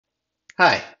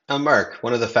Hi, I'm Mark,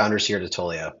 one of the founders here at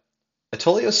Atolio.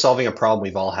 Atolio is solving a problem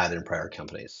we've all had in prior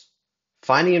companies.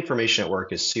 Finding information at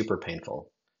work is super painful,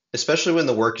 especially when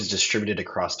the work is distributed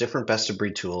across different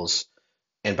best-of-breed tools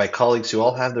and by colleagues who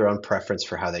all have their own preference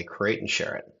for how they create and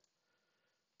share it.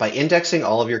 By indexing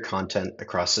all of your content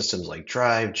across systems like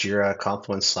Drive, Jira,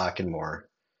 Confluence, Slack, and more,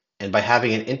 and by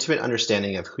having an intimate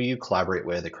understanding of who you collaborate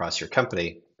with across your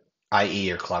company, i.e.,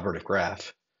 your collaborative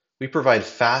graph, we provide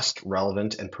fast,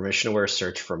 relevant, and permission-aware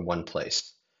search from one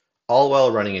place, all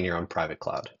while running in your own private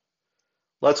cloud.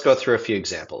 Let's go through a few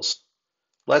examples.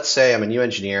 Let's say I'm a new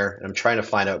engineer and I'm trying to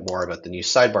find out more about the new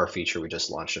sidebar feature we just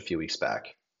launched a few weeks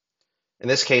back. In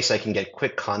this case, I can get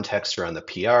quick context around the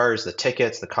PRs, the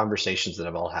tickets, the conversations that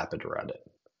have all happened around it.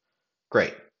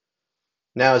 Great.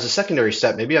 Now, as a secondary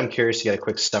step, maybe I'm curious to get a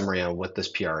quick summary on what this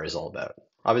PR is all about.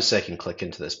 Obviously, I can click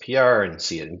into this PR and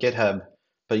see it in GitHub,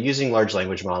 but using large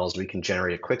language models, we can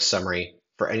generate a quick summary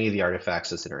for any of the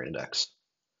artifacts that's in our index.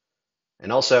 And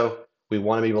also, we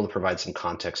want to be able to provide some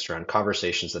context around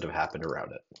conversations that have happened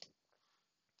around it.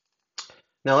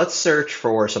 Now let's search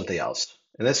for something else.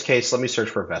 In this case, let me search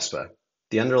for Vespa,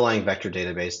 the underlying vector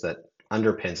database that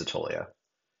underpins Atolio.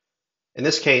 In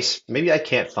this case, maybe I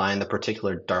can't find the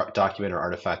particular document or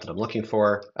artifact that I'm looking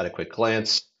for at a quick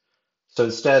glance. So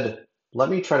instead, let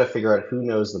me try to figure out who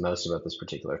knows the most about this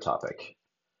particular topic.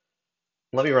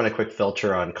 Let me run a quick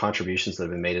filter on contributions that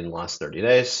have been made in the last 30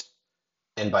 days.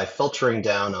 And by filtering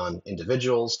down on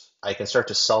individuals, I can start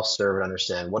to self-serve and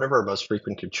understand whatever our most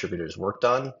frequent contributors worked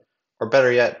on, or better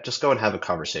yet, just go and have a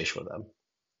conversation with them.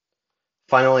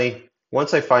 Finally,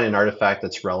 once I find an artifact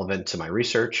that's relevant to my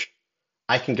research,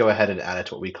 I can go ahead and add it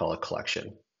to what we call a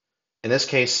collection. In this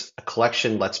case, a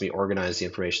collection lets me organize the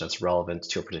information that's relevant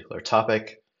to a particular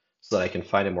topic so that I can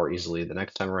find it more easily the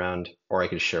next time around, or I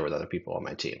can share with other people on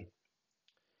my team.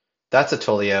 That's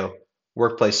Atolio,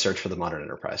 workplace search for the modern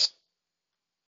enterprise.